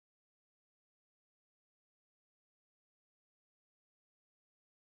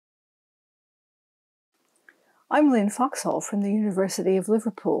I'm Lin Foxhall from the University of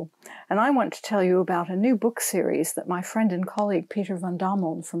Liverpool, and I want to tell you about a new book series that my friend and colleague Peter van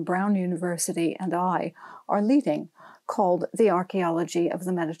Dammel from Brown University and I are leading, called The Archaeology of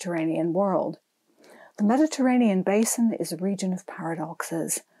the Mediterranean World. The Mediterranean basin is a region of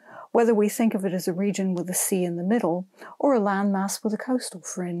paradoxes, whether we think of it as a region with a sea in the middle or a landmass with a coastal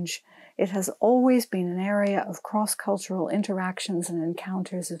fringe. It has always been an area of cross-cultural interactions and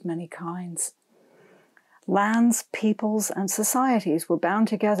encounters of many kinds. Lands, peoples, and societies were bound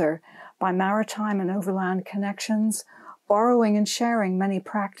together by maritime and overland connections, borrowing and sharing many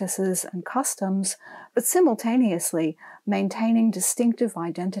practices and customs, but simultaneously maintaining distinctive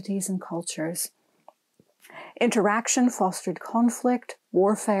identities and cultures. Interaction fostered conflict,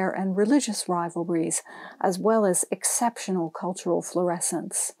 warfare, and religious rivalries, as well as exceptional cultural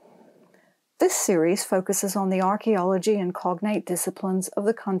fluorescence. This series focuses on the archaeology and cognate disciplines of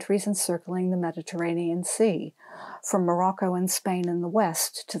the countries encircling the Mediterranean Sea, from Morocco and Spain in the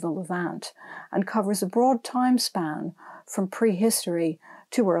west to the Levant, and covers a broad time span from prehistory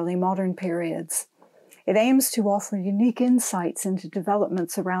to early modern periods. It aims to offer unique insights into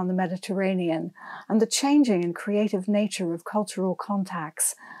developments around the Mediterranean and the changing and creative nature of cultural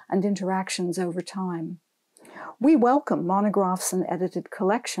contacts and interactions over time. We welcome monographs and edited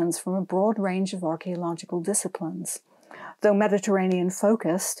collections from a broad range of archaeological disciplines. Though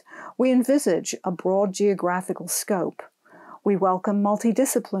Mediterranean-focused, we envisage a broad geographical scope. We welcome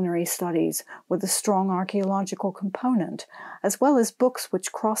multidisciplinary studies with a strong archaeological component, as well as books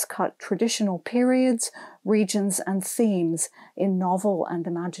which cross-cut traditional periods, regions, and themes in novel and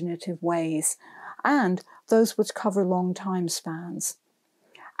imaginative ways, and those which cover long time spans.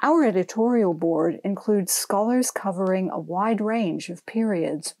 Our editorial board includes scholars covering a wide range of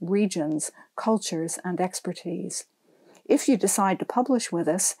periods, regions, cultures, and expertise. If you decide to publish with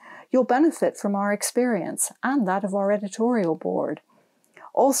us, you'll benefit from our experience and that of our editorial board.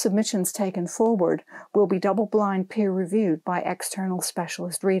 All submissions taken forward will be double-blind peer-reviewed by external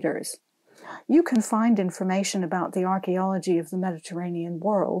specialist readers. You can find information about the archaeology of the Mediterranean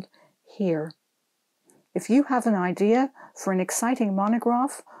world here. If you have an idea for an exciting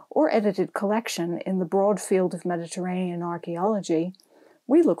monograph or edited collection in the broad field of Mediterranean archaeology,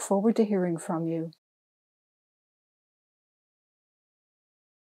 we look forward to hearing from you.